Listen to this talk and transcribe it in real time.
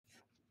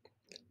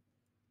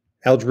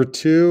Algebra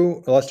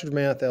 2, Illustrative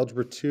Math,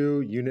 Algebra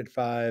 2, Unit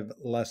 5,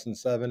 Lesson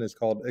 7 is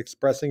called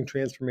Expressing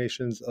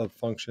Transformations of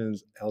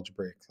Functions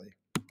Algebraically.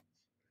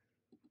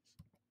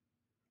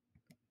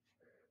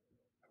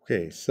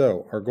 Okay,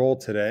 so our goal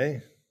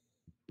today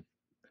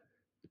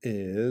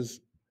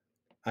is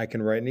I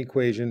can write an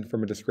equation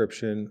from a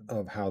description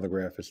of how the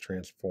graph is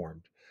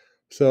transformed.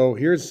 So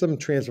here's some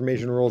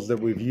transformation rules that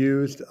we've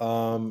used.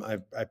 I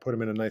put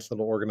them in a nice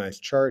little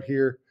organized chart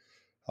here.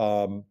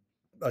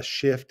 A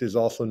shift is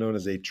also known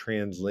as a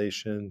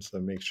translation, so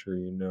make sure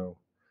you know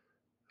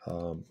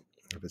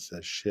if it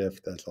says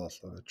shift, that's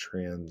also a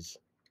translation.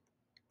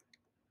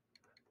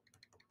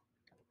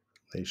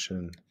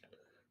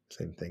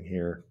 Same thing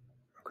here.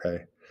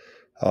 Okay.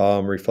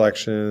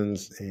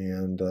 Reflections,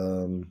 and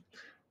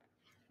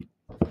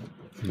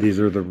these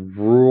are the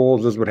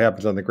rules. This is what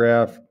happens on the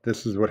graph.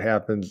 This is what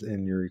happens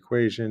in your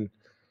equation.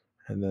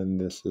 And then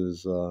this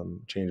is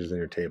changes in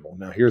your table.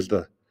 Now here's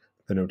the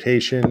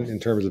notation in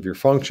terms of your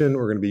function.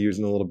 We're going to be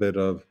using a little bit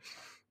of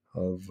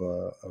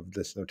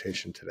this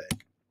notation today.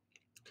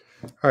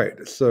 All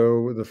right,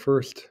 so the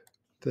first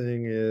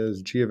thing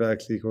is g of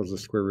x equals the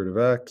square root of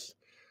x.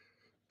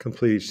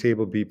 Complete each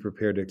table, be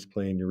prepared to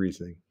explain your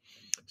reasoning.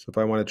 So if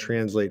I want to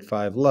translate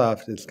 5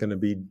 left, it's going to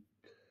be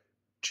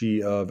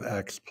g of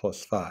x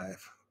plus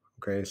 5.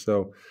 Okay,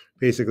 so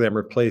basically I'm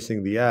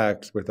replacing the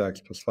x with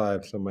x plus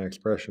 5, so my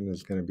expression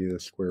is going to be the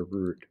square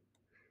root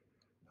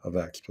of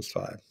x plus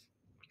 5.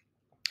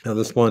 Now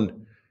this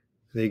one,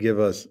 they give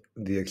us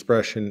the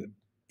expression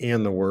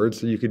and the word,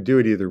 so you could do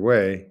it either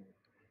way.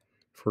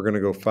 If we're going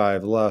to go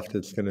 5 left,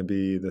 it's going to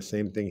be the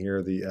same thing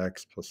here, the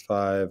x plus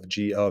 5,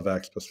 g of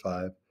x plus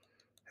 5,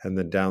 and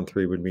then down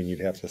 3 would mean you'd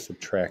have to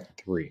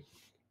subtract 3.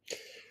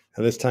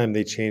 Now this time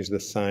they changed the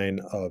sign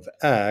of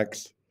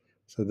x,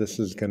 so this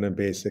is going to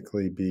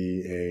basically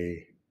be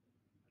a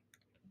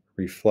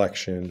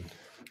reflection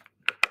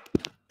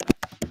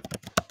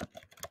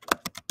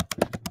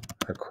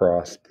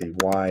across the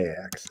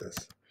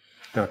y-axis.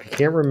 Now if you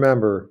can't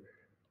remember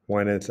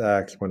when it's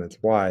x, when it's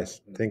y,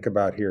 think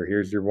about here.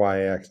 Here's your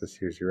y-axis,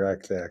 here's your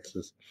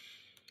x-axis.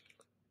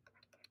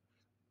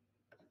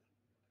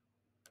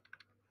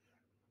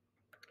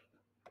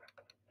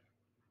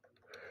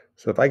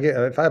 So if I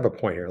have a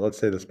point here, let's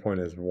say this point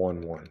is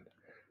 1, 1.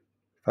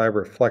 If I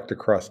reflect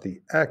across the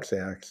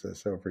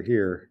x-axis over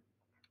here,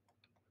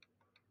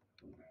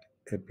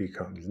 it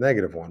becomes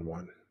negative 1,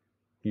 1.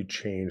 You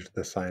changed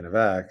the sign of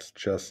x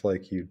just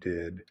like you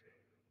did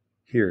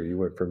here. You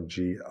went from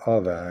g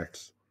of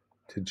x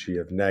to g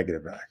of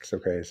negative x.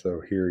 Okay,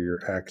 so here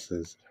your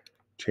x's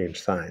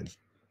change signs.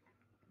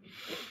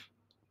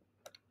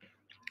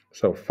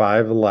 So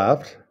 5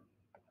 left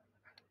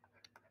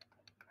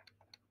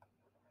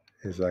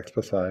is x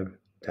plus 5,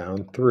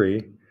 down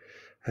 3.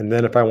 And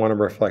then if I want to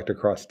reflect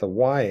across the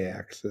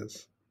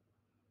y-axis,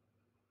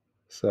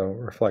 so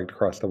reflect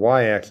across the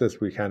y-axis,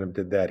 we kind of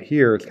did that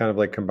here. It's kind of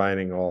like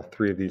combining all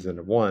 3 of these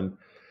into one.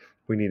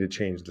 We need to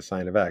change the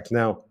sign of x.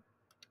 Now,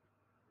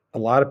 a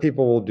lot of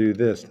people will do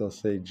this. They'll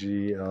say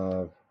g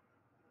of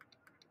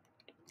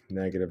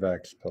negative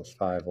x plus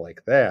 5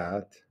 like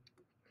that,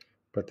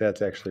 but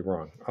that's actually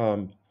wrong.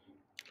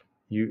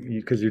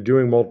 Because you're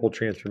doing multiple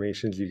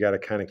transformations, you got to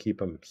kind of keep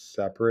them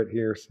separate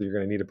here. So you're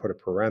going to need to put a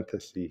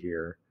parenthesis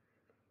here.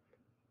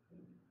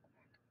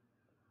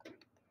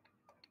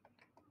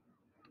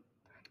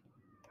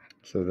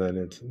 So then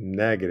it's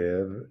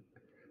negative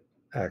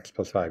x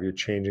plus 5. You're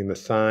changing the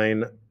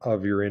sign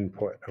of your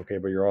input, okay,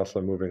 but you're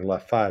also moving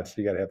left 5, so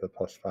you got to have the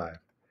plus 5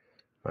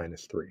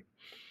 minus 3.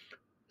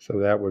 So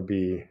that would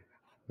be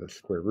the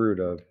square root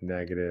of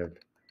negative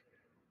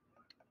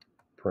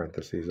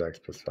parentheses x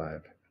plus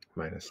 5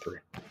 minus 3.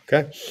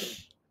 Okay?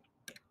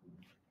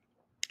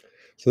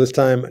 So this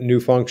time,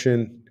 new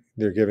function,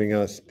 they're giving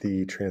us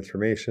the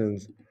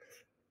transformations.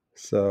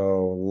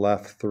 So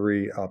left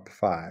 3, up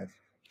 5.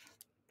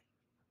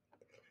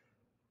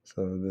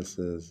 So this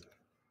is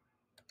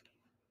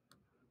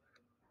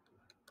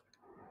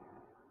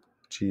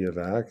g of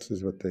x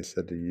is what they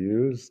said to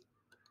use.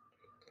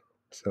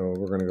 So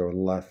we're going to go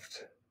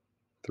left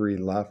 3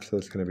 left, so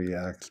it's going to be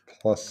x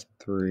plus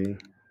 3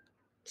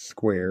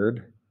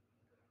 squared,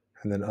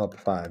 and then up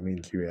 5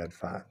 means you add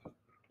 5.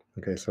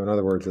 Okay, so in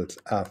other words, it's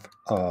f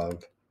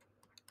of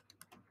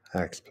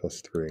x plus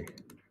 3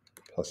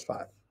 plus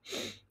 5.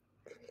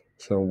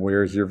 So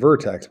where's your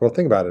vertex? Well,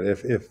 think about it.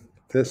 If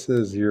this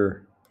is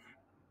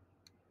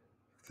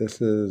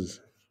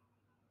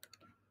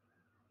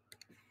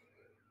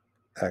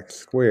x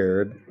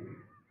squared,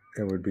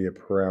 it would be a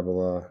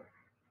parabola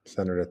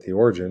centered at the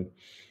origin.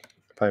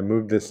 If I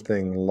move this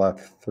thing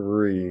left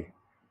 3,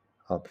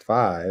 up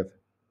 5,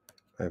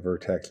 my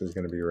vertex is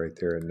going to be right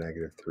there at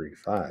negative 3,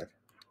 5.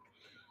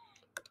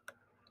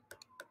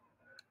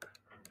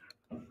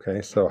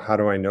 Okay, so how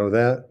do I know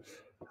that?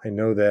 I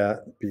know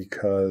that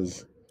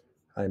because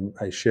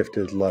I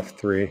shifted left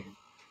 3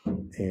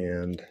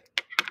 and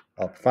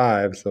up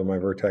 5, so my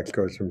vertex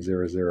goes from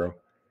 0, 0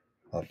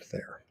 up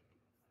there.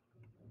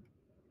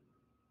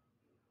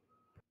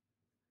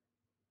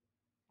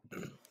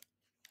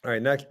 All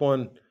right, next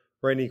one,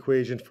 write an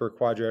equation for a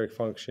quadratic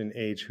function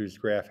h whose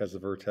graph has a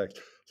vertex.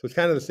 So it's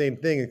kind of the same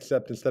thing,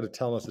 except instead of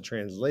telling us the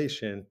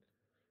translation,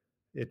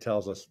 it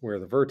tells us where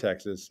the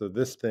vertex is. So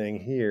this thing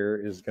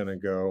here is going to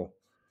go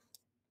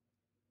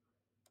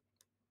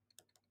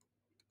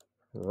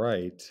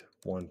right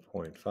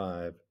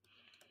 1.5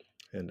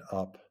 and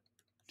up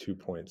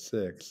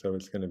 2.6. So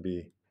it's going to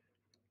be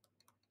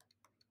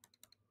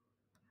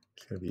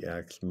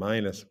x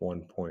minus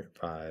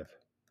 1.5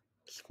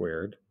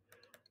 squared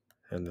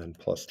and then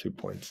plus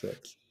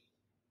 2.6.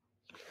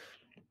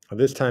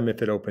 This time,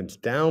 if it opens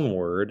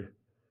downward,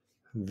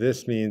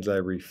 this means I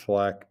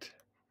reflect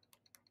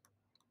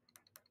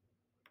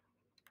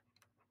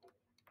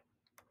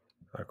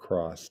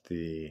across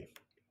the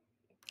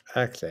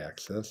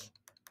x-axis.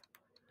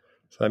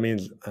 So that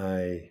means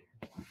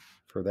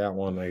for that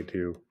one, I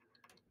do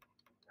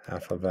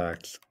f of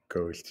x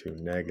goes to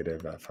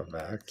negative f of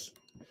x.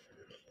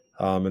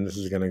 And this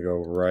is going to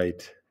go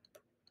right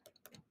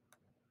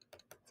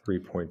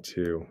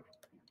 3.2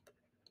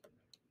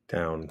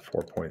 down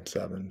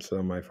 4.7.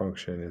 So my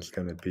function is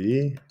going to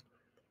be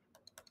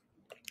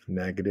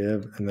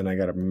negative, and then I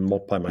got to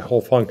multiply my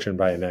whole function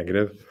by a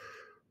negative.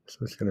 So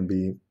it's going to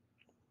be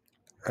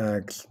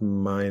x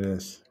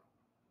minus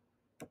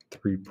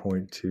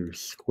 3.2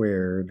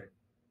 squared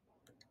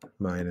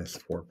minus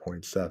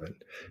 4.7.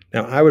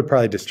 Now I would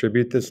probably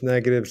distribute this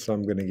negative, so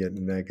I'm going to get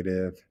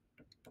negative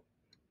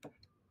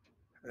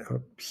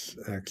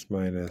x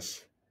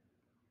minus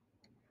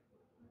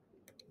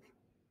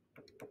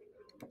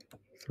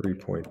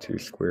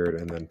 3.2 squared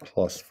and then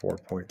plus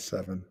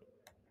 4.7.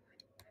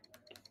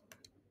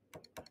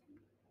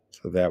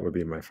 So that would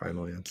be my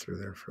final answer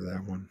there for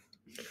that one.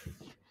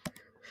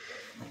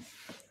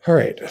 All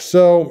right,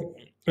 so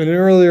in an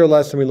earlier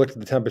lesson, we looked at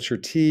the temperature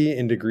T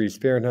in degrees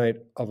Fahrenheit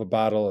of a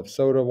bottle of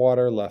soda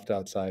water left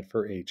outside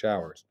for H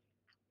hours.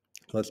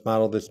 Let's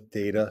model this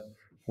data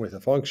with a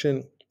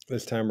function.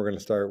 This time we're going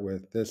to start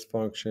with this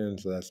function,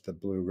 so that's the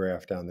blue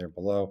graph down there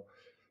below.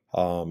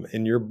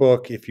 In your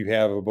book, if you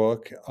have a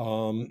book,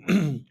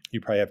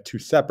 you probably have two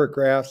separate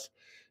graphs.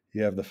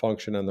 You have the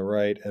function on the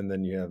right, and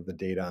then you have the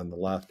data on the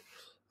left.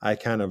 I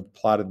kind of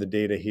plotted the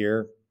data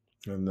here,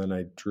 and then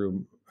I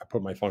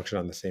put my function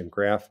on the same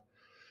graph.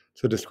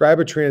 So describe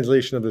a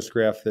translation of this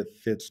graph that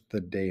fits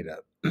the data.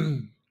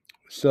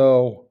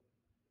 So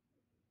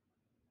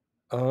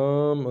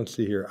let's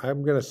see here.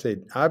 I'm going to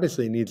say,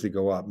 obviously it needs to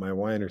go up. My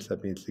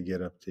y-intercept needs to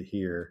get up to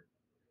here.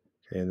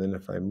 Okay, and then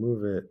if I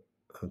move it,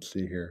 let's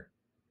see here.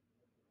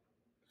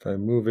 If I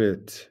move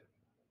it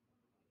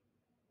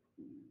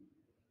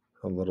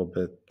a little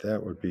bit,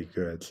 that would be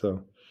good.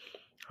 So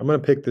I'm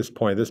going to pick this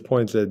point. This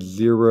point's at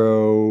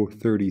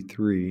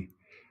 0.33.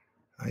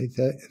 I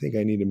think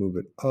I need to move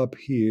it up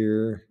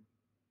here,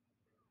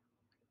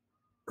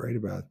 right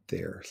about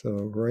there.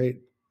 So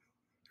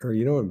or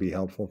you know what would be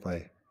helpful if all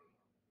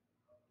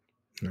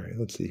right,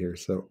 let's see here.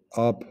 So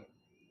up,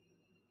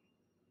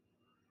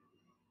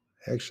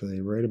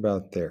 actually right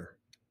about there.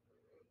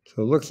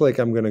 So it looks like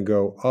I'm going to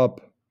go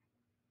up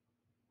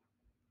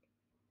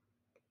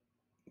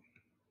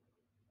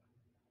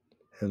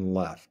and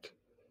left.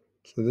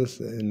 So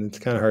and it's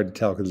kind of hard to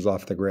tell because it's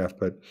off the graph,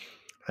 but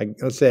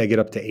let's say I get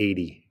up to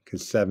 80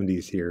 because 70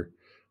 is here.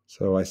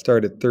 So I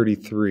start at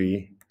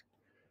 33.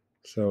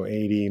 So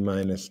 80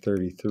 minus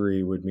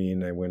 33 would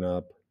mean I went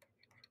up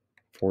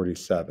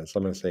 47. So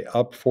I'm going to say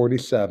up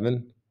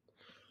 47.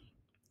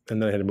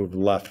 And then I had to move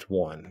left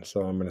 1.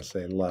 So I'm going to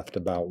say left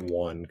about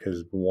 1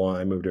 because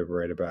I moved it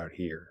right about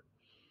here.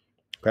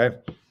 Okay.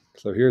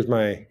 So here's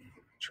my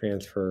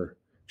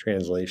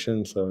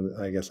translation. So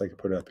I guess I could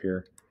put it up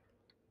here.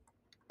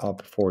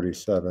 Up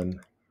 47,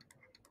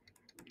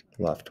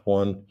 left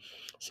 1.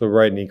 So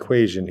write an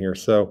equation here.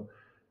 So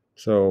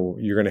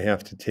you're going to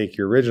have to take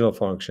your original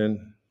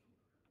function,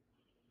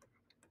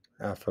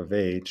 f of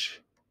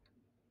h,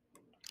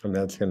 and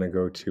that's going to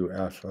go to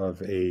f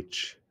of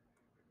h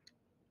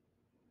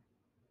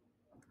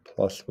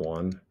plus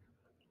 1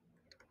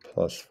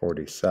 plus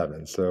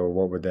 47. So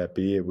what would that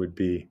be? It would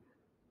be,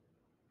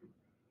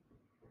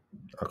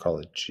 I'll call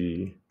it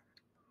g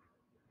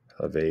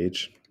of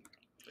h.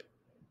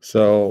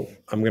 So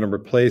I'm going to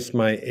replace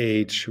my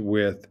h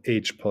with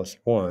h plus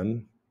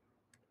 1.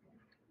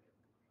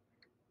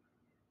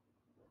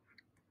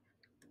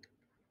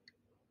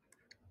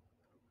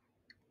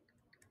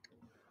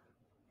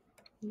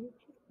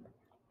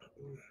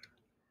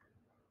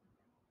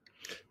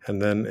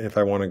 And then if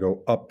I want to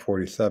go up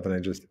 47, I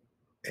just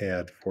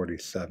add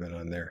 47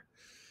 on there.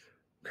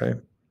 Okay.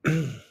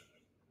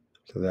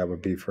 So that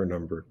would be for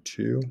number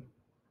 2.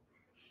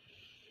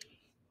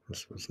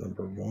 This was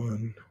number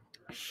 1.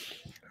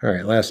 All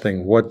right, last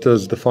thing. What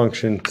does the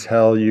function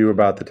tell you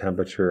about the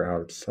temperature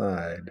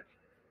outside?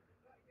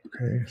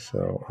 Okay,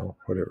 so I'll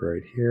put it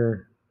right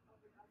here.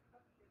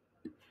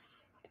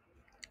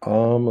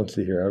 Let's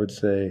see here. I would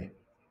say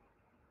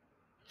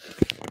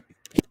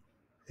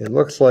it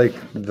looks like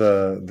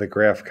the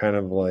graph kind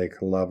of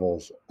like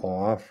levels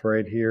off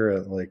right here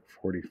at like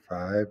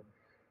 45.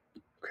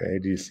 Okay,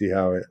 do you see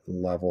how it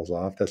levels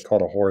off? That's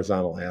called a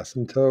horizontal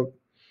asymptote.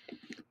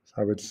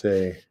 So I would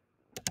say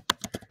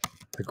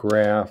the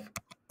graph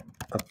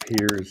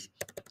appears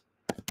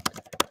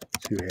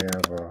to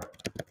have a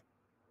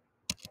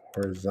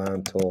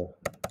horizontal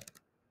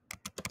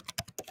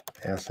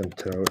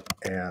asymptote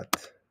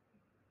at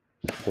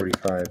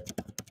 45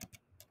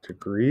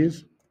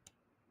 degrees.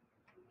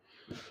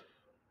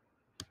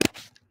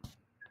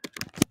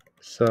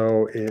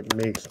 So it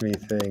makes me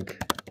think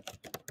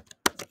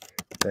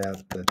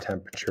that the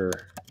temperature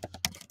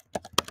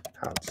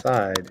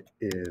outside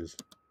is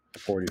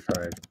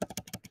 45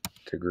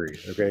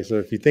 degrees. Okay, so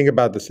if you think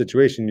about the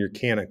situation, your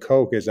can of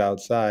Coke is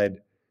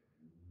outside,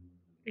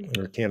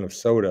 or a can of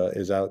soda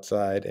is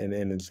outside, and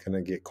it's going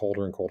to get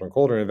colder and colder and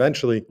colder. And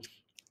eventually,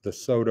 the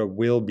soda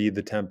will be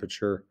the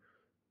temperature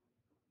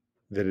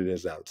that it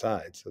is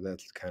outside. So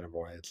that's kind of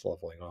why it's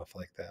leveling off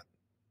like that.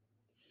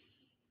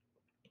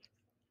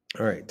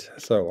 All right,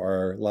 so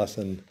our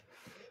lesson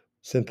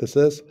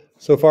synthesis.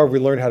 So far, we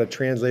learned how to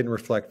translate and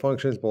reflect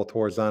functions, both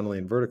horizontally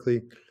and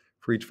vertically.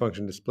 For each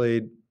function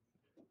displayed,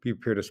 be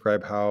prepared to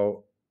describe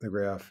how the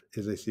graph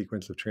is a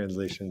sequence of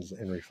translations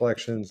and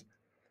reflections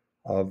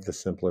of the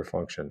simpler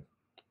function.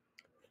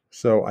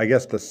 So I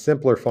guess the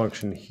simpler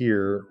function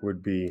here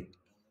would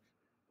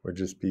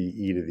just be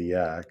e to the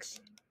x.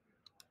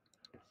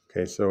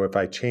 Okay, so if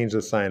I change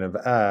the sign of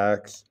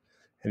x,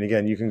 and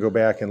again, you can go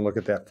back and look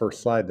at that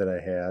first slide that I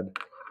had.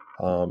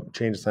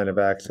 Change the sign of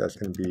x, that's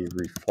going to be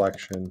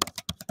reflection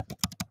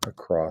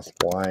across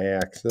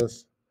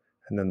y-axis.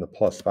 And then the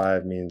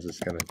 +5 means it's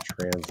going to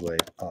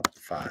translate up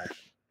 5.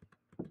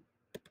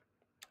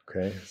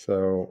 Okay,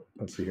 so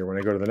let's see here. When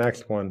I go to the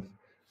next one,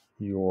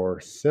 your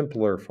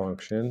simpler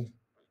function,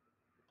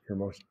 your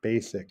most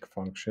basic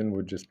function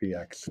would just be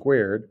x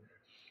squared.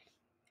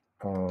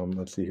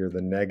 Let's see here.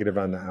 The negative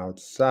on the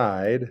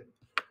outside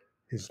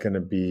is going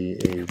to be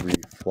a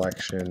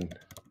reflection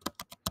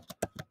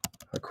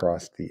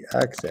across the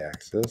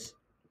x-axis.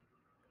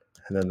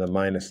 And then the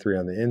 -3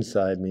 on the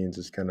inside means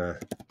it's going to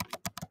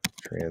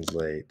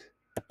translate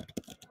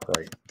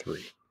right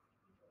 3.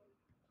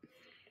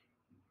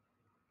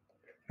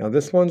 Now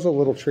this one's a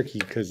little tricky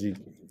because you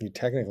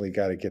technically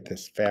got to get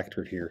this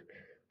factored here.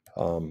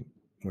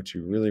 What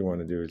you really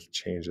want to do is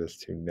change this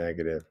to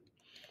negative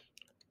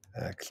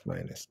x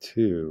minus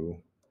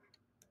 2.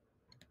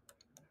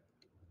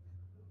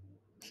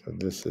 So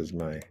this is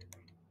my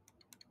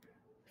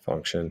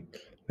function.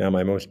 Now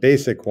my most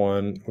basic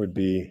one would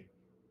be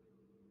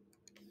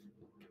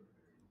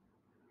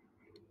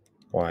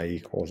y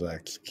equals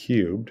x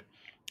cubed.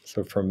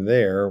 So from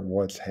there,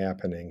 what's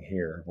happening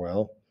here?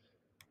 Well,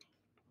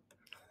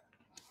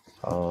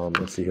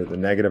 let's see here. The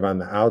negative on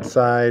the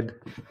outside,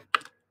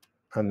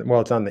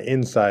 it's on the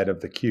inside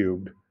of the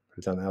cubed, but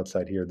it's on the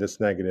outside here. This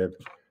negative,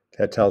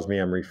 that tells me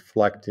I'm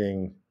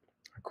reflecting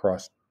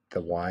across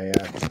the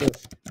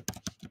y-axis.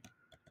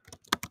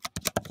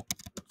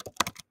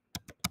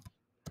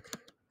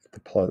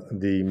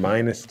 The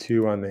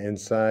 -2 on the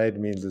inside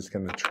means it's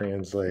going to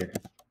translate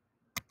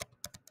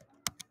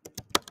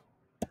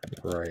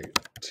right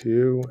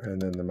 2,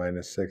 and then the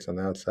 -6 on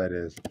the outside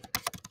is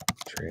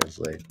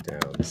translate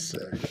down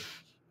 6.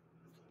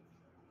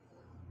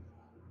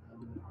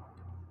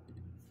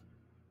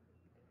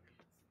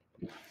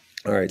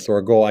 All right, so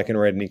our goal, I can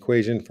write an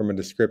equation from a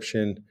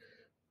description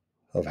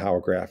of how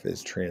a graph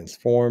is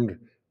transformed.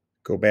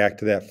 Go back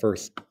to that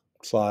first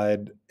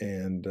slide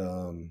and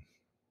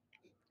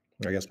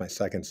I guess my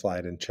second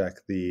slide and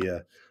check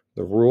the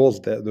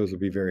rules. Those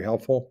would be very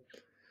helpful.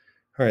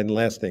 All right, and the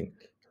last thing,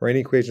 write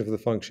an equation for the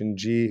function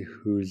g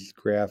whose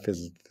graph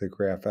is the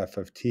graph f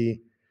of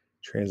t,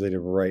 translated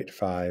right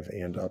 5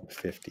 and up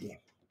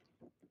 50.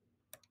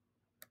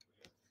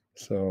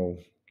 So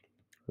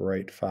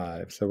right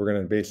 5. So we're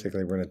going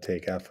to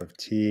take f of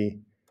t,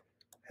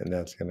 and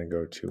that's going to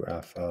go to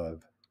f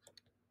of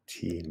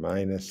t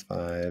minus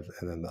 5,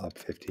 and then the up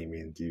 50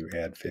 means you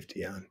add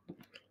 50 on.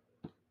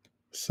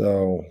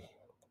 So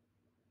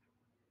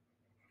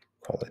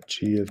call it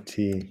g of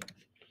t,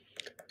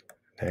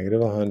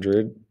 negative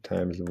 100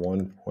 times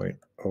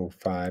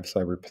 1.05. So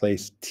I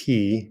replace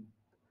t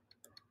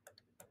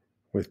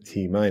with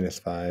t minus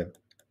 5,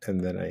 and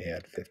then I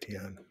add 50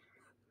 on.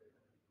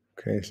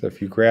 Okay, so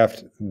if you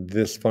graphed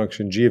this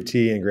function g of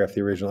t and graph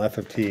the original f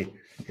of t,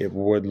 it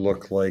would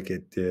look like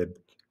it did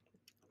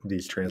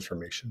these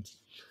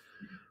transformations.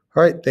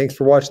 All right, thanks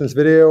for watching this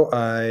video.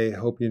 I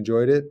hope you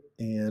enjoyed it,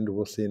 and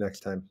we'll see you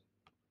next time.